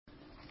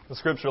The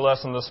scripture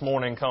lesson this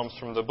morning comes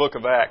from the book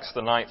of Acts,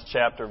 the 9th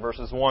chapter,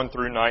 verses 1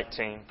 through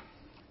 19.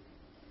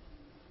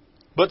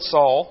 But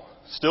Saul,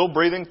 still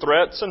breathing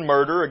threats and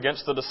murder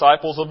against the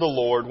disciples of the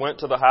Lord, went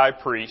to the high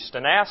priest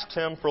and asked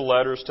him for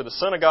letters to the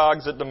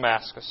synagogues at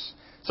Damascus,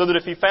 so that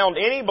if he found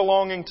any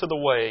belonging to the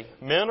way,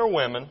 men or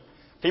women,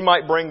 he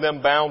might bring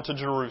them bound to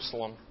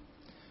Jerusalem.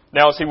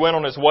 Now as he went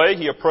on his way,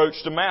 he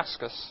approached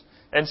Damascus,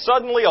 and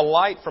suddenly a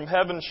light from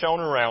heaven shone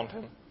around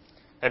him.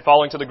 And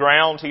falling to the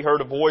ground, he heard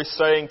a voice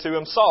saying to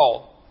him,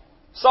 Saul,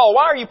 Saul,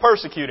 why are you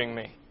persecuting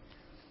me?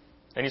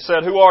 And he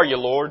said, Who are you,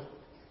 Lord?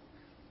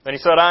 And he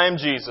said, I am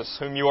Jesus,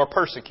 whom you are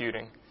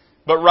persecuting.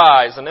 But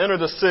rise and enter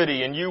the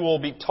city, and you will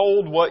be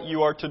told what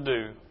you are to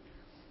do.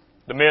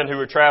 The men who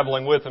were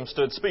traveling with him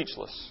stood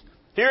speechless,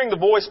 hearing the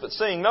voice but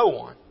seeing no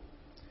one.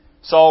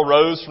 Saul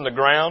rose from the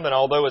ground, and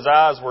although his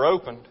eyes were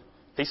opened,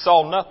 he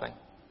saw nothing.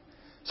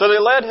 So they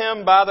led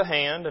him by the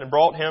hand and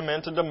brought him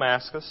into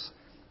Damascus.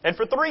 And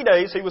for 3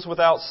 days he was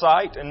without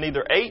sight, and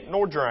neither ate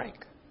nor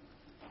drank.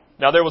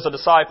 Now there was a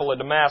disciple at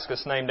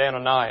Damascus named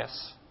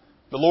Ananias.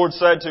 The Lord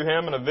said to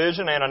him in a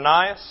vision,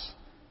 Ananias.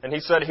 And he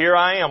said, Here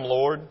I am,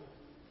 Lord.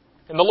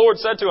 And the Lord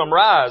said to him,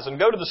 Rise and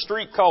go to the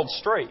street called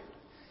Straight.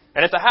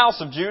 And at the house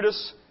of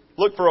Judas,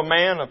 look for a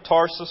man of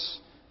Tarsus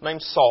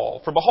named Saul.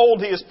 For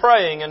behold, he is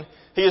praying, and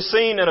he has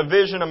seen in a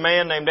vision a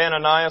man named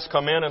Ananias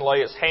come in and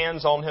lay his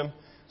hands on him,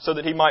 so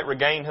that he might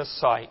regain his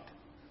sight.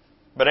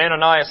 But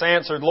Ananias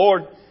answered,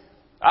 Lord,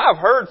 I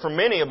have heard from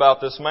many about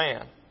this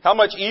man, how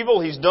much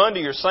evil he's done to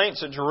your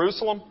saints at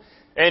Jerusalem.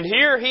 And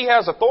here he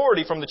has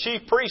authority from the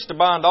chief priest to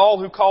bind all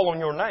who call on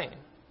your name.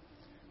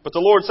 But the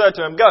Lord said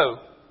to him, Go,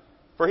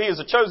 for he is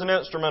a chosen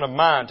instrument of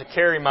mine to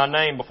carry my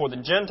name before the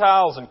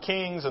Gentiles and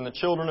kings and the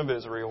children of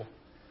Israel.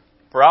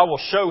 For I will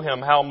show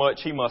him how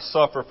much he must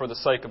suffer for the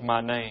sake of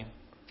my name.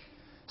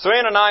 So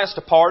Ananias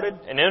departed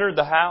and entered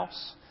the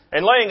house.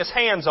 And laying his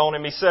hands on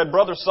him, he said,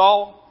 Brother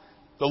Saul,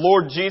 the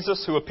Lord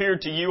Jesus, who appeared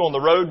to you on the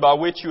road by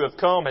which you have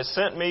come, has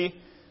sent me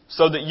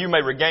so that you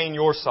may regain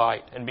your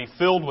sight and be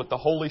filled with the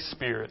Holy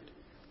Spirit.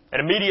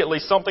 And immediately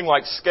something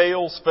like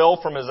scales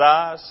fell from his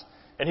eyes,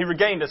 and he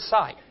regained his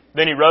sight.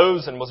 Then he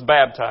rose and was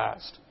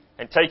baptized,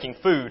 and taking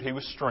food he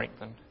was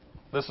strengthened.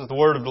 This is the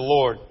word of the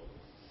Lord.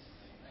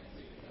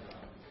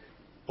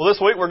 Well,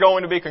 this week we're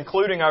going to be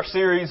concluding our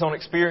series on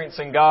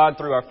experiencing God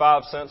through our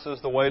five senses,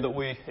 the way that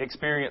we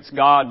experience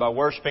God by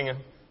worshiping Him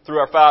through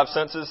our five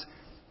senses.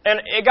 And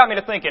it got me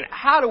to thinking,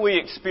 how do we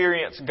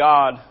experience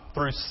God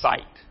through sight?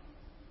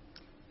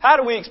 How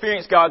do we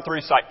experience God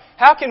through sight?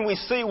 How can we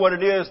see what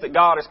it is that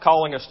God is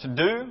calling us to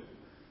do,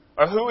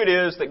 or who it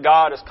is that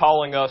God is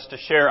calling us to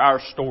share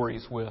our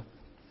stories with?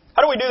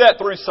 How do we do that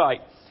through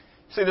sight?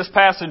 See, this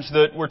passage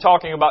that we're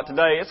talking about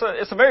today,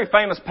 it's a very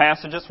famous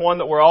passage. It's one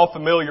that we're all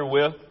familiar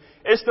with.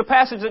 It's the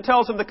passage that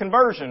tells of the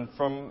conversion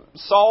from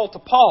Saul to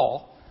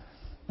Paul.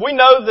 We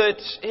know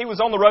that he was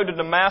on the road to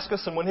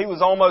Damascus, and when he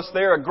was almost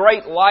there, a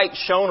great light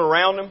shone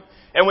around him.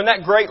 And when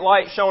that great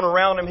light shone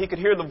around him, he could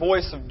hear the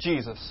voice of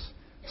Jesus.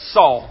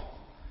 Saul,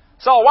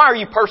 Saul, why are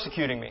you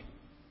persecuting me?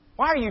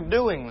 Why are you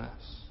doing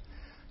this?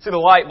 See, the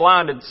light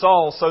blinded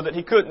Saul so that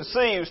he couldn't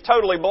see. He was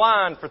totally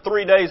blind for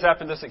 3 days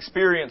after this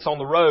experience on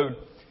the road.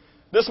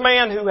 This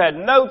man who had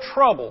no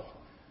trouble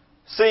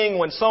seeing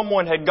when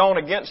someone had gone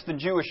against the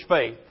Jewish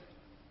faith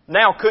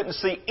now couldn't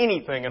see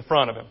anything in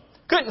front of him.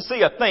 Couldn't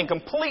see a thing,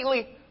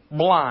 completely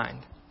blind.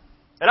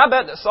 And I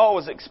bet that Saul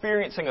was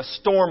experiencing a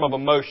storm of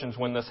emotions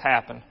when this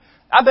happened.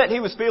 I bet he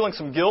was feeling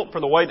some guilt for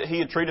the way that he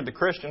had treated the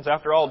Christians.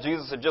 After all,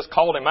 Jesus had just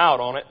called him out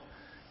on it.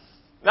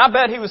 And I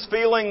bet he was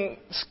feeling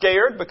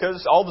scared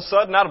because all of a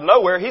sudden, out of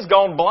nowhere, he's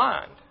gone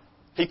blind.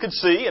 He could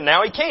see, and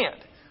now he can't.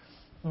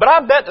 But I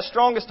bet the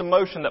strongest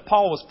emotion that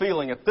Paul was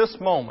feeling at this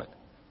moment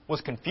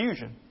was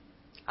confusion.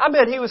 I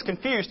bet he was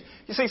confused.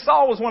 You see,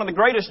 Saul was one of the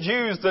greatest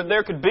Jews that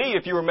there could be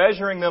if you were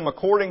measuring them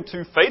according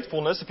to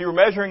faithfulness, if you were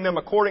measuring them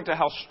according to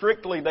how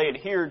strictly they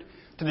adhered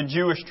to the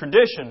Jewish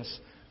traditions.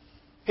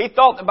 He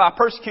thought that by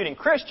persecuting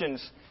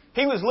Christians,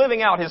 he was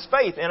living out his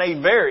faith in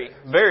a very,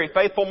 very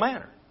faithful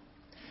manner.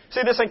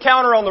 See, this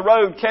encounter on the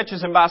road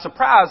catches him by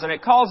surprise, and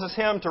it causes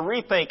him to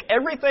rethink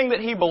everything that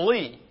he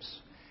believes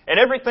and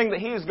everything that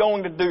he is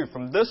going to do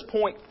from this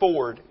point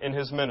forward in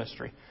his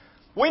ministry.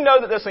 We know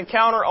that this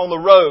encounter on the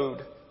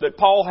road that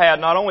Paul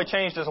had not only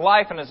changed his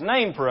life and his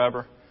name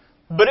forever,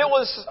 but it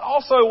was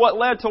also what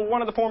led to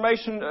the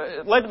formation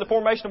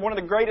of one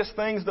of the greatest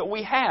things that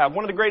we have,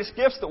 one of the greatest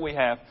gifts that we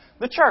have,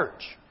 the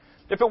church.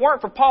 If it weren't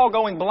for Paul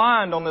going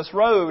blind on this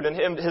road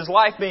and his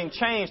life being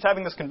changed,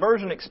 having this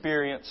conversion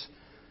experience,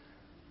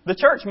 the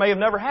church may have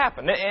never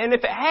happened. And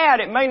if it had,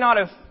 it may not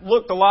have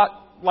looked a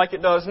lot like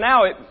it does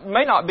now. It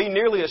may not be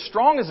nearly as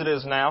strong as it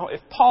is now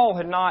if Paul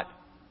had not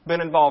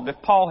been involved, if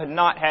Paul had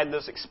not had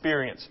this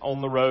experience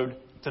on the road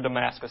to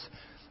Damascus.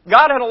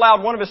 God had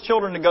allowed one of His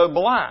children to go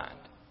blind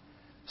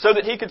so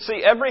that he could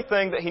see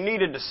everything that he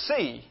needed to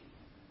see,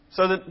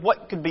 so that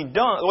what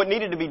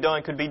needed to be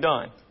done could be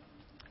done.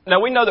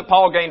 Now, we know that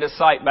Paul gained his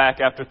sight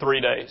back after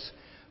 3 days.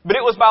 But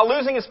it was by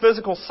losing his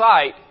physical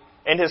sight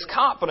and his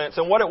confidence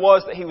in what it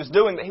was that he was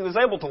doing that he was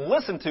able to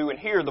listen to and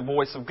hear the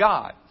voice of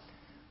God.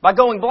 by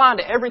going blind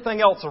to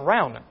everything else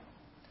around him.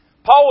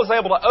 Paul was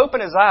able to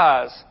open his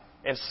eyes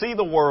and see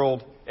the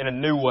world in a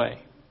new way.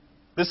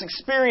 This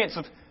experience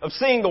of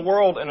seeing the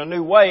world in a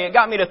new way, it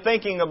got me to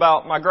thinking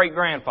about my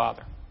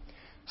great-grandfather.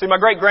 See, my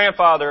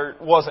great-grandfather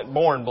wasn't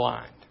born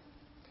blind.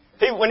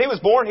 When he was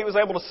born, he was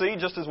able to see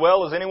just as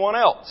well as anyone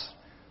else.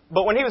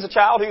 But when he was a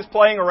child, he was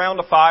playing around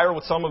a fire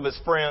with some of his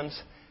friends.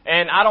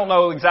 And I don't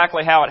know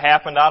exactly how it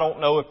happened. I don't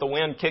know if the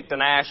wind kicked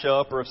an ash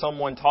up or if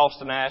someone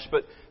tossed an ash.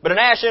 But an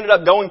ash ended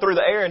up going through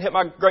the air and hit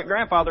my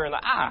great-grandfather in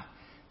the eye.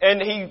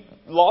 And he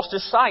lost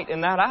his sight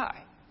in that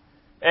eye.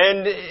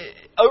 And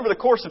over the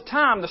course of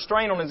time, the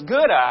strain on his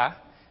good eye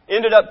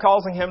ended up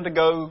causing him to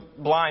go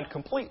blind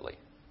completely.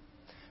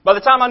 By the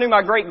time I knew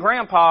my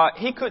great-grandpa,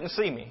 he couldn't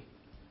see me.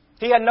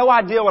 He had no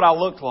idea what I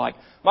looked like.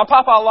 My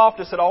Papa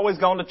Loftus had always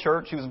gone to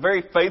church. He was a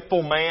very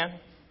faithful man,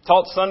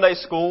 taught Sunday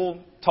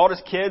school, taught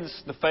his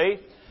kids the faith.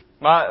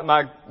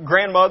 My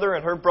grandmother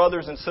and her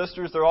brothers and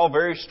sisters, they're all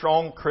very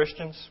strong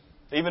Christians,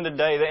 even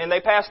today. And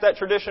they passed that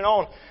tradition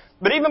on.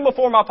 But even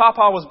before my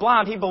Papa was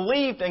blind, he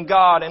believed in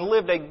God and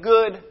lived a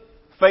good,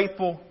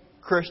 faithful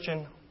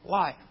Christian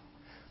life.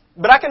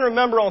 But I can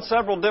remember on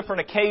several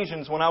different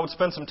occasions when I would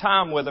spend some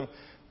time with him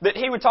that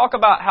he would talk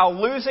about how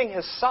losing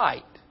his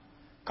sight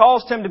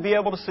caused him to be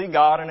able to see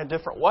God in a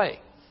different way.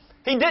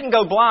 He didn't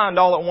go blind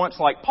all at once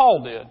like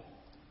Paul did.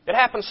 It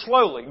happened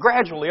slowly,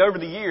 gradually, over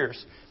the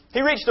years.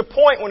 He reached a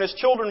point when his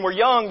children were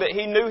young that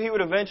he knew he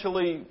would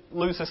eventually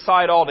lose his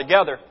sight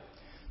altogether.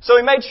 So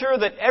he made sure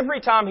that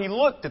every time he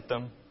looked at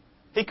them,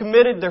 he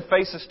committed their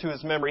faces to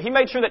his memory. He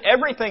made sure that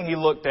everything he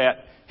looked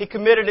at, he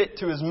committed it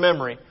to his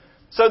memory.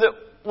 So that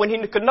when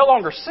he could no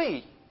longer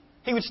see,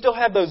 he would still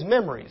have those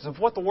memories of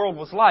what the world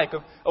was like,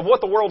 of what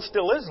the world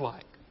still is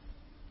like.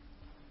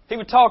 He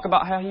would talk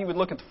about how he would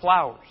look at the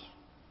flowers.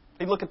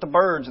 He'd look at the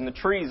birds and the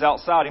trees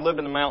outside. He lived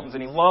in the mountains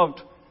and he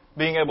loved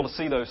being able to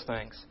see those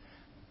things.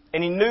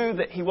 And he knew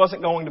that he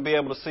wasn't going to be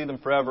able to see them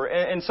forever.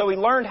 And so he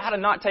learned how to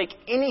not take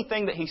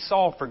anything that he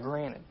saw for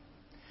granted.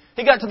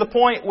 He got to the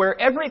point where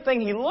everything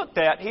he looked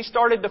at, he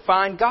started to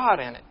find God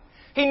in it.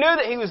 He knew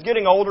that he was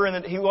getting older and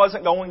that he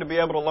wasn't going to be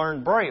able to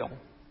learn Braille.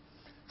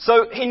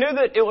 So he knew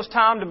that it was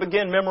time to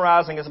begin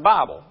memorizing his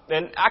Bible.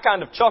 And I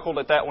kind of chuckled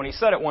at that when he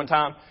said it one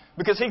time,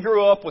 because he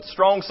grew up with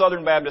strong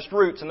Southern Baptist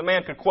roots and the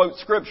man could quote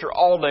Scripture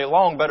all day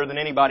long better than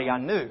anybody I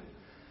knew.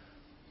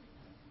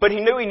 But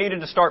he knew he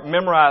needed to start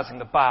memorizing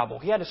the Bible.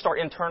 He had to start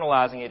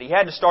internalizing it. He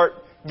had to start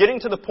getting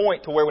to the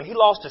point to where when he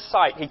lost his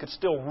sight, he could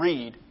still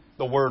read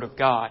the Word of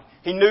God.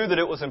 He knew that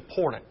it was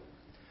important.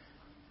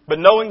 But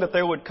knowing that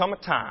there would come a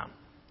time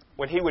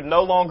when he would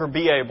no longer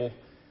be able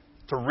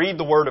to read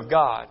the Word of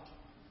God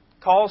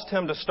caused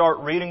him to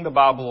start reading the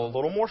Bible a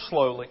little more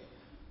slowly,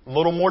 a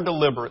little more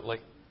deliberately.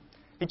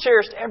 He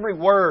cherished every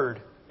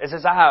word as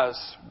his eyes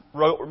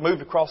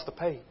moved across the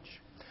page.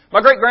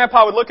 My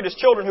great-grandpa would look at his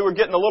children who were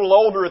getting a little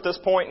older at this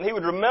point, and he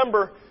would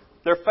remember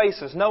their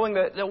faces, knowing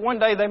that one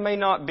day they may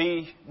not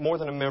be more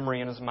than a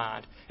memory in his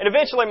mind. And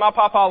eventually, my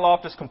Papa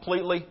Loftus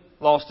completely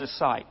lost his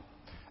sight.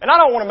 And I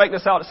don't want to make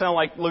this out to sound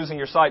like losing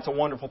your sight's a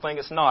wonderful thing.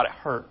 It's not. It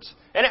hurts.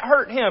 And it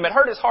hurt him. It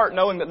hurt his heart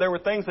knowing that there were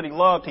things that he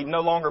loved he'd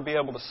no longer be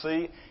able to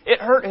see. It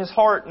hurt his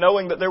heart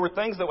knowing that there were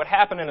things that would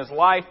happen in his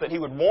life that he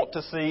would want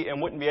to see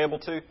and wouldn't be able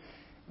to.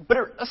 But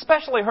it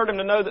especially hurt him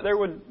to know that there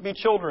would be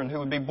children who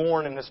would be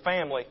born in his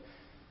family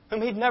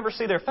whom he'd never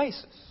see their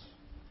faces.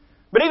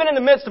 But even in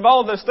the midst of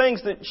all of those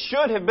things that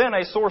should have been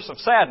a source of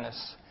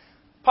sadness,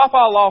 Papa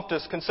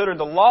Loftus considered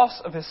the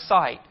loss of his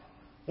sight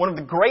one of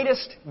the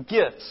greatest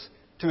gifts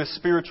to his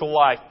spiritual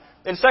life.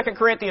 In 2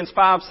 Corinthians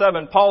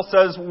 5:7, Paul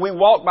says, "We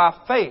walk by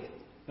faith,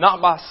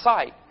 not by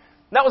sight."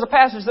 And that was a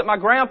passage that my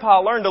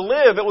grandpa learned to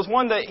live. It was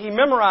one that he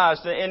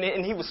memorized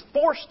and he was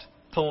forced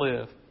to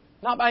live,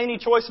 not by any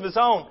choice of his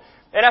own.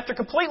 And after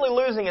completely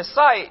losing his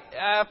sight,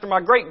 after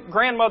my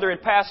great-grandmother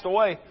had passed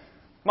away,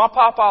 my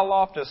Papa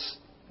Loftus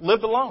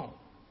lived alone.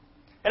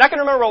 And I can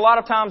remember a lot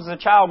of times as a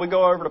child we'd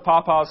go over to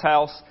Papa's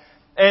house,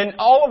 and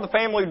all of the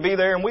family would be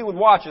there, and we would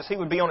watch as he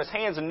would be on his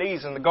hands and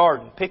knees in the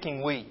garden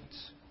picking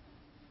weeds.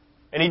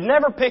 And he'd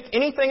never pick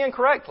anything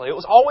incorrectly. It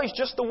was always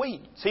just the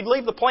weeds. He'd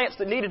leave the plants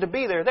that needed to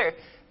be there.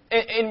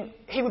 And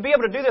he would be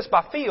able to do this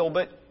by feel,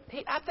 but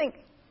I think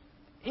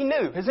he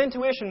knew. His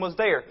intuition was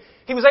there.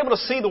 He was able to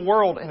see the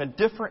world in a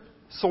different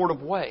sort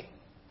of way.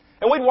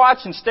 And we'd watch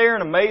and stare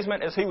in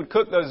amazement as he would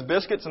cook those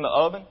biscuits in the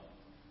oven,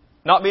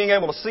 not being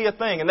able to see a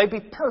thing, and they'd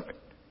be perfect.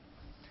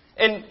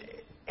 And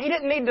he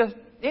didn't need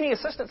any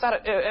assistance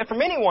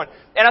from anyone.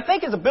 And I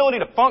think his ability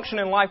to function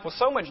in life with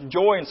so much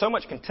joy and so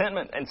much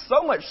contentment and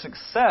so much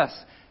success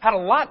had a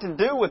lot to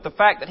do with the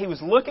fact that he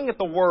was looking at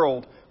the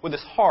world with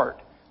his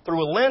heart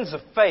through a lens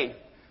of faith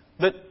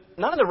that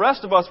none of the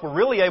rest of us were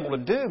really able to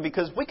do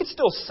because we could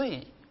still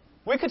see.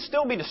 We could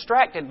still be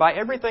distracted by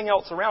everything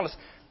else around us.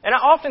 And I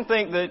often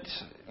think that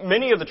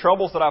many of the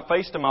troubles that I've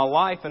faced in my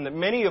life and that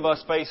many of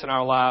us face in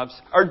our lives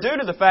are due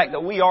to the fact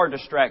that we are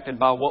distracted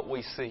by what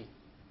we see.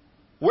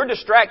 We're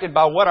distracted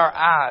by what our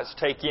eyes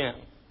take in.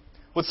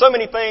 With so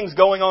many things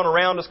going on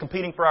around us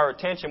competing for our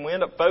attention, we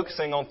end up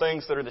focusing on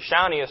things that are the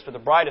shiniest or the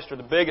brightest or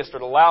the biggest or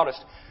the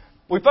loudest.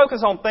 We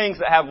focus on things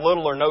that have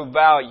little or no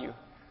value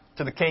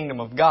to the kingdom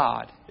of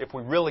God if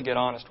we really get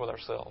honest with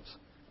ourselves.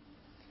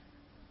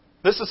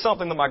 This is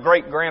something that my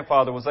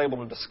great-grandfather was able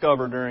to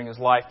discover during his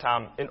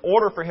lifetime. In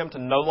order for him to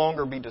no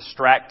longer be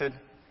distracted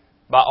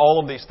by all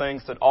of these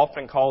things that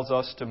often cause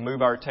us to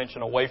move our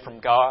attention away from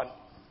God,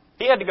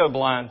 he had to go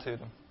blind to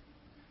them.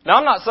 Now,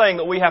 I'm not saying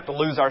that we have to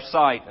lose our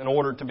sight in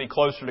order to be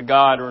closer to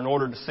God or in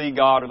order to see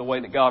God or the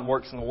way that God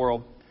works in the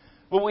world.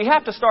 But we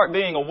have to start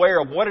being aware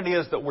of what it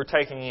is that we're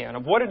taking in,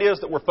 of what it is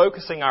that we're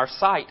focusing our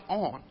sight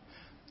on.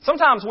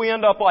 Sometimes we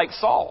end up like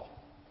Saul,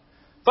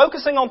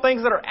 focusing on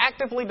things that are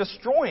actively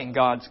destroying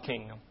God's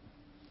kingdom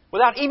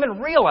without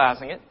even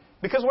realizing it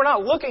because we're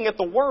not looking at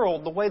the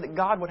world the way that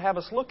God would have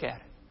us look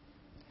at it.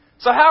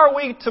 So how are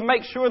we to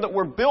make sure that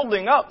we're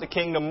building up the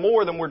kingdom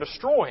more than we're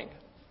destroying it?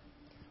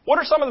 What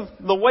are some of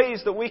the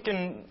ways that we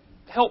can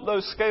help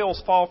those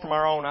scales fall from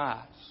our own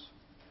eyes?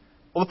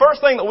 Well, the first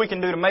thing that we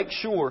can do to make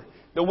sure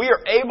that we are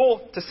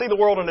able to see the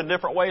world in a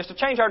different way is to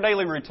change our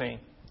daily routine.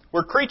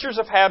 We're creatures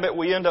of habit.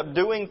 We end up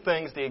doing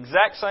things the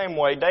exact same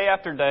way day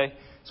after day.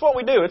 It's what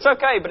we do. It's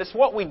okay, but it's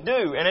what we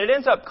do. And it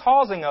ends up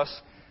causing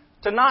us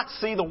to not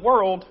see the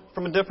world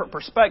from a different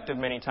perspective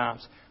many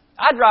times.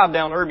 I drive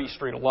down Irby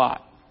Street a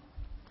lot.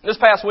 This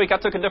past week, I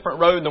took a different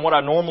road than what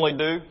I normally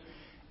do.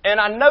 And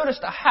I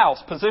noticed a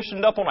house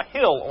positioned up on a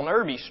hill on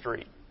Irby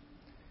Street.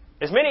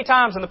 As many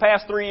times in the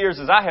past 3 years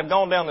as I have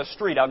gone down this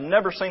street, I've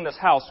never seen this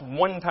house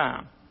one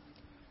time.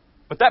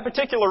 But that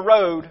particular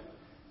road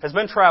has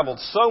been traveled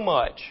so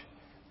much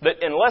that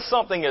unless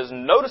something is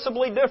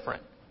noticeably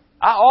different,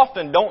 I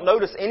often don't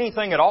notice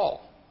anything at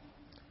all.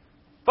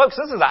 Folks,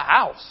 this is a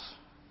house.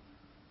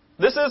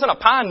 This isn't a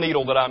pine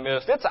needle that I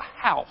missed. It's a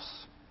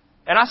house.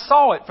 And I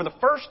saw it for the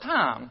first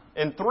time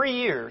in 3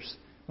 years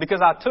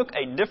because I took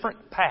a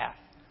different path.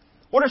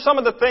 What are some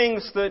of the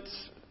things that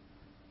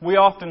we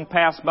often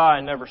pass by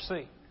and never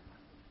see?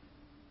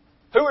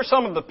 Who are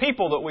some of the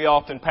people that we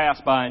often pass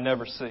by and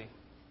never see?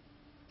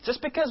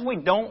 Just because we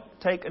don't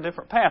take a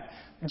different path.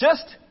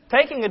 Just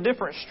taking a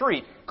different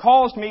street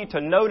caused me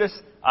to notice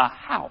a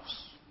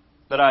house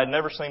that I had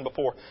never seen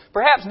before.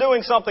 Perhaps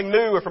doing something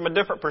new or from a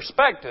different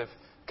perspective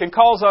can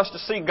cause us to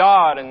see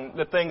God and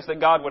the things that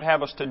God would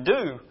have us to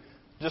do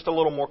just a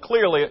little more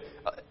clearly,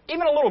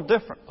 even a little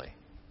differently.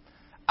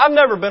 I've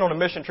never been on a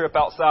mission trip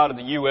outside of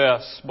the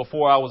U.S.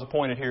 before I was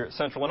appointed here at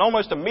Central. And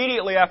almost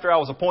immediately after I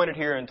was appointed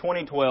here in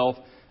 2012,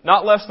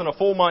 not less than a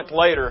full month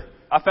later,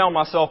 I found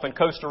myself in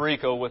Costa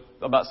Rica with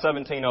about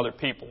 17 other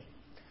people.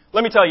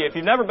 Let me tell you, if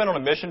you've never been on a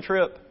mission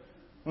trip,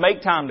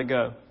 make time to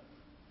go.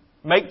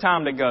 Make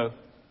time to go.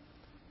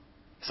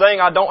 Saying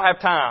I don't have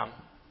time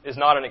is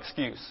not an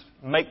excuse.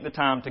 Make the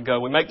time to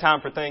go. We make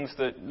time for things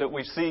that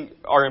we see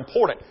are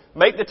important.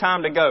 Make the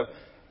time to go.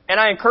 And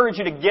I encourage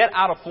you to get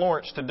out of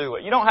Florence to do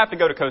it. You don't have to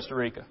go to Costa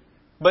Rica.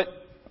 But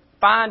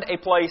find a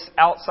place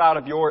outside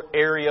of your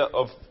area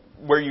of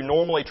where you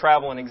normally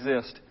travel and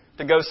exist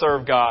to go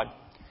serve God.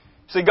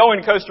 See, going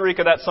to Costa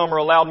Rica that summer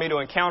allowed me to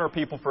encounter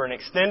people for an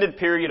extended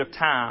period of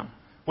time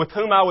with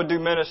whom I would do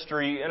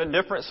ministry in a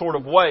different sort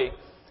of way.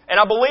 And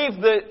I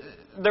believe that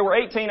there were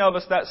 18 of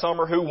us that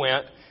summer who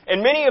went.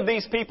 And many of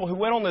these people who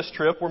went on this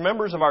trip were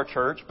members of our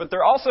church, but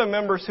they're also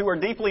members who are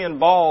deeply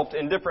involved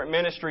in different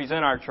ministries in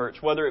our church,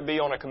 whether it be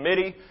on a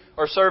committee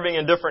or serving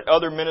in different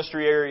other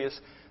ministry areas.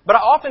 But I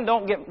often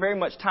don't get very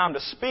much time to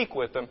speak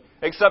with them,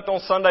 except on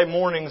Sunday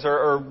mornings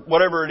or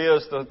whatever it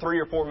is, the 3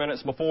 or 4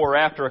 minutes before or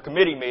after a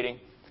committee meeting.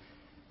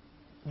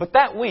 But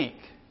that week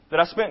that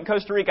I spent in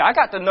Costa Rica, I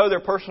got to know their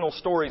personal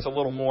stories a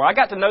little more. I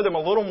got to know them a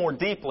little more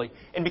deeply.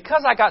 And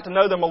because I got to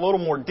know them a little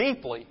more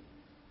deeply,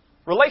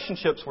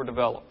 relationships were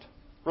developed.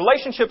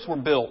 Relationships were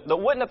built that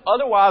wouldn't have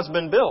otherwise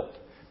been built.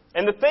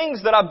 And the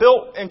things that I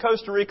built in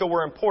Costa Rica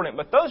were important,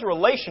 but those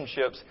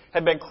relationships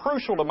have been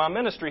crucial to my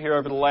ministry here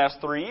over the last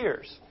 3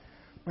 years.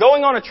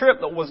 Going on a trip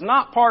that was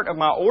not part of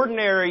my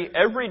ordinary,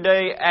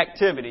 everyday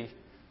activity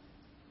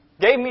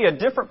gave me a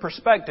different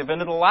perspective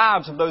into the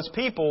lives of those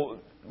people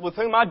with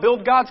whom I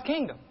build God's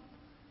kingdom.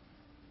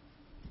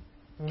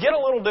 Get a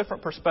little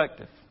different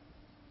perspective.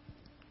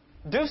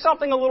 Do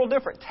something a little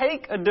different.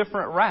 Take a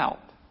different route.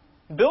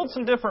 Build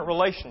some different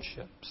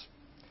relationships.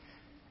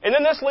 And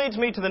then this leads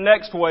me to the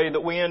next way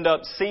that we end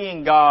up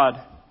seeing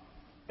God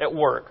at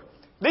work.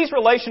 These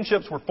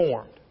relationships were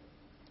formed.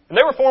 And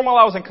they were formed while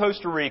I was in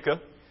Costa Rica.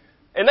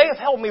 And they have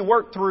helped me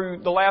work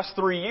through the last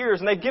 3 years.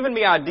 And they've given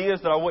me ideas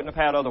that I wouldn't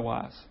have had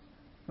otherwise.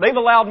 They've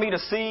allowed me to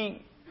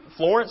see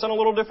Florence in a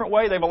little different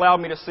way. They've allowed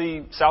me to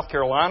see South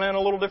Carolina in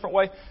a little different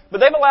way. But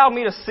they've allowed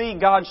me to see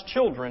God's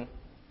children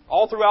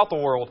all throughout the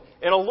world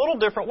in a little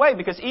different way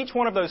because each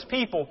one of those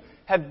people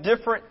have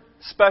different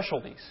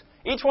specialties.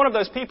 Each one of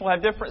those people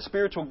have different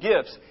spiritual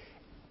gifts.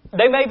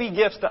 They may be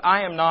gifts that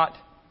I am not.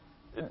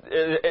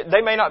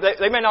 They may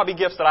not be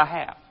gifts that I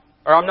have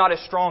or I'm not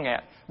as strong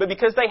at. But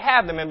because they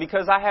have them and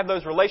because I have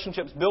those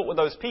relationships built with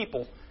those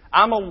people,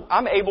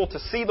 I'm able to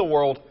see the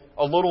world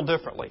a little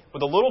differently,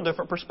 with a little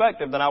different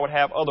perspective than I would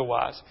have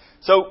otherwise.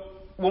 So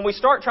when we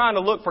start trying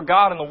to look for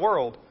God in the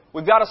world,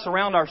 we've got to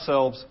surround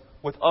ourselves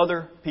with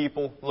other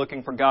people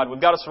looking for God.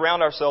 We've got to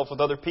surround ourselves with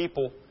other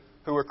people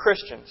who are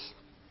Christians.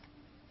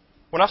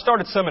 When I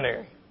started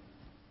seminary,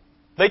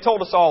 they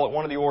told us all at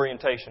one of the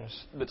orientations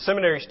that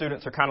seminary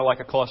students are kind of like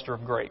a cluster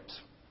of grapes.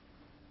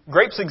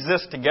 Grapes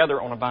exist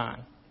together on a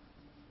vine.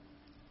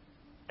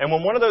 And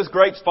when one of those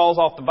grapes falls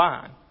off the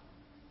vine,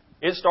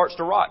 it starts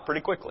to rot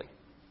pretty quickly.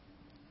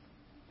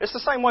 It's the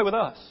same way with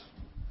us.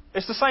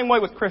 It's the same way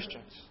with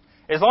Christians.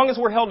 As long as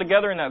we're held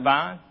together in that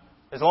vine,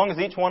 as long as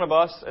each one of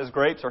us as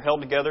grapes are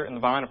held together in the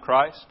vine of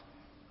Christ,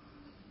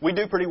 we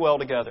do pretty well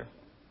together.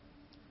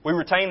 We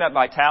retain that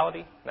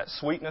vitality, that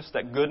sweetness,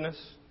 that goodness,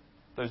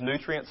 those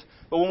nutrients.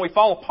 But when we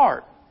fall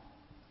apart,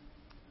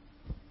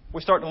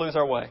 we start to lose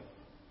our way.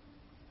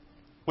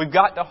 We've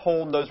got to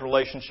hold those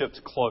relationships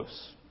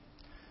close.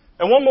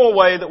 And one more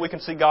way that we can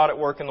see God at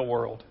work in the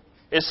world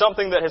is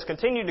something that has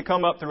continued to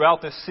come up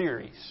throughout this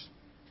series,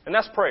 and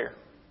that's prayer.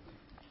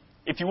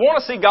 If you want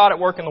to see God at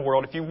work in the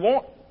world, if you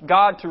want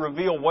God to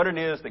reveal what it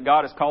is that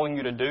God is calling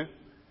you to do,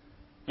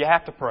 you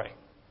have to pray.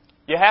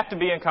 You have to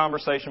be in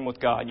conversation with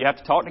God. You have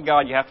to talk to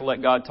God. You have to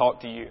let God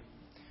talk to you.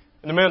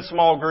 In the men's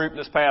small group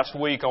this past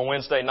week on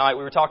Wednesday night,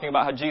 we were talking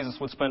about how Jesus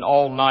would spend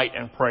all night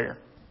in prayer.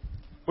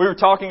 We were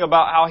talking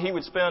about how He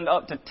would spend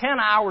up to 10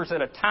 hours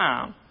at a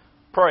time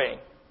praying.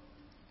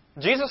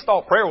 Jesus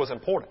thought prayer was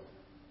important.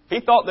 He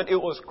thought that it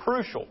was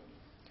crucial.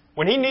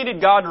 When He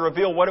needed God to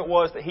reveal what it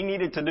was that He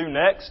needed to do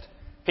next,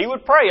 He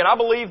would pray. And I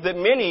believe that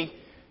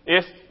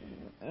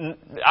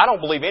I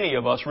don't believe any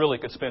of us really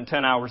could spend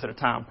 10 hours at a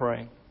time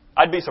praying.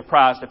 I'd be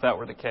surprised if that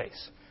were the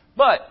case.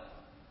 But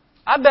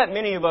I bet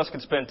many of us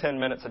could spend 10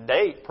 minutes a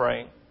day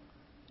praying.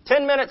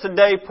 10 minutes a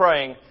day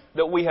praying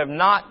that we have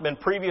not been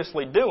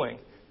previously doing.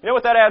 You know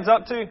what that adds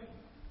up to?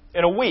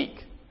 In a week,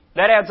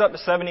 that adds up to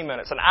 70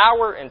 minutes. An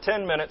hour and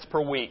 10 minutes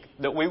per week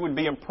that we would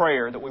be in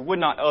prayer, that we would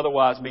not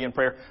otherwise be in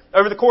prayer.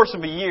 Over the course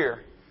of a year,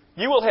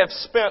 you will have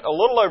spent a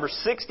little over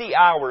 60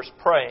 hours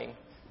praying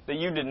that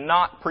you did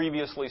not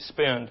previously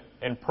spend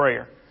in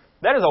prayer.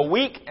 That is a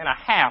week and a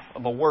half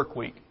of a work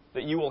week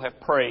that you will have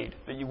prayed,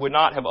 that you would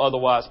not have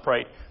otherwise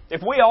prayed.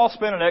 If we all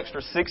spent an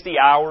extra 60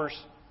 hours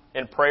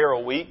in prayer a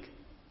week,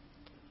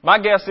 my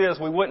guess is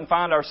we wouldn't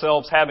find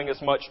ourselves having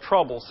as much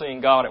trouble seeing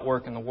God at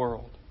work in the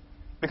world.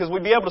 Because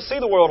we'd be able to see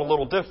the world a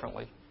little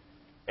differently.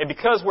 And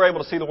because we're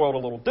able to see the world a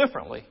little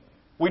differently,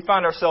 we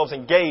find ourselves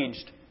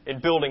engaged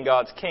in building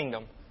God's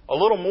kingdom a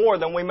little more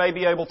than we may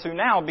be able to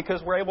now,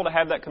 because we're able to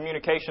have that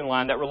communication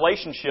line, that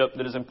relationship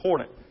that is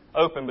important,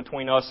 open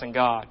between us and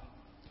God.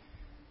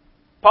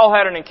 Paul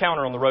had an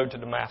encounter on the road to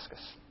Damascus,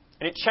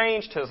 and it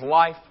changed his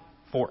life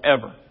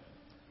forever.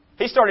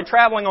 He started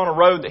traveling on a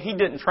road that he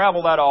didn't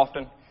travel that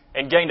often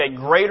and gained a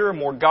greater,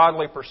 more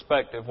godly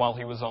perspective while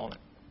he was on it.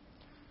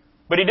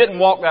 But he didn't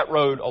walk that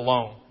road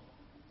alone.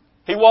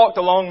 He walked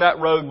along that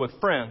road with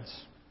friends.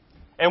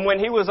 And when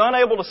he was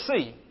unable to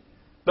see,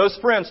 those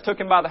friends took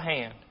him by the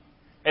hand,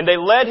 and they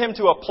led him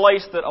to a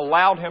place that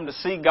allowed him to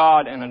see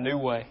God in a new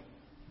way.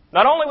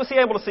 Not only was he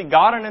able to see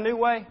God in a new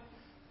way,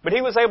 but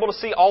he was able to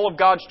see all of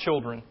God's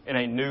children in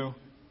a new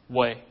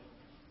way.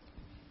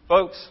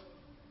 Folks,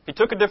 he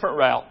took a different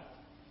route.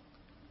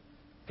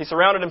 He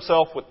surrounded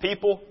himself with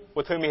people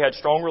with whom he had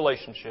strong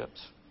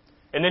relationships.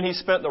 And then he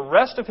spent the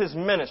rest of his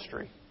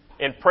ministry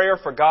in prayer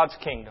for God's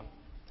kingdom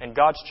and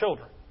God's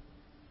children.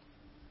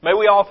 May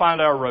we all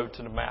find our road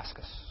to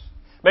Damascus.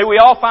 May we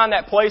all find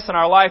that place in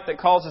our life that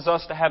causes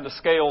us to have the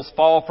scales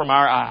fall from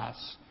our eyes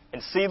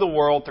and see the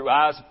world through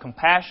eyes of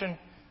compassion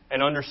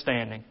and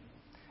understanding.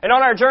 And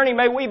on our journey,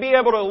 may we be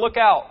able to look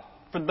out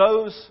for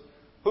those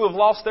who have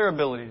lost their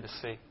ability to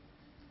see.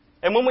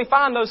 And when we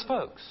find those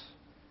folks,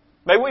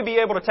 may we be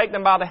able to take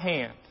them by the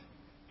hand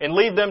and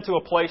lead them to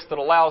a place that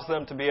allows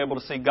them to be able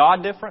to see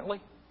God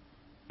differently,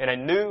 in a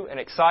new and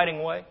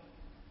exciting way,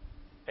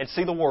 and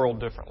see the world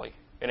differently,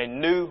 in a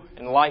new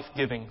and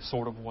life-giving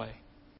sort of way.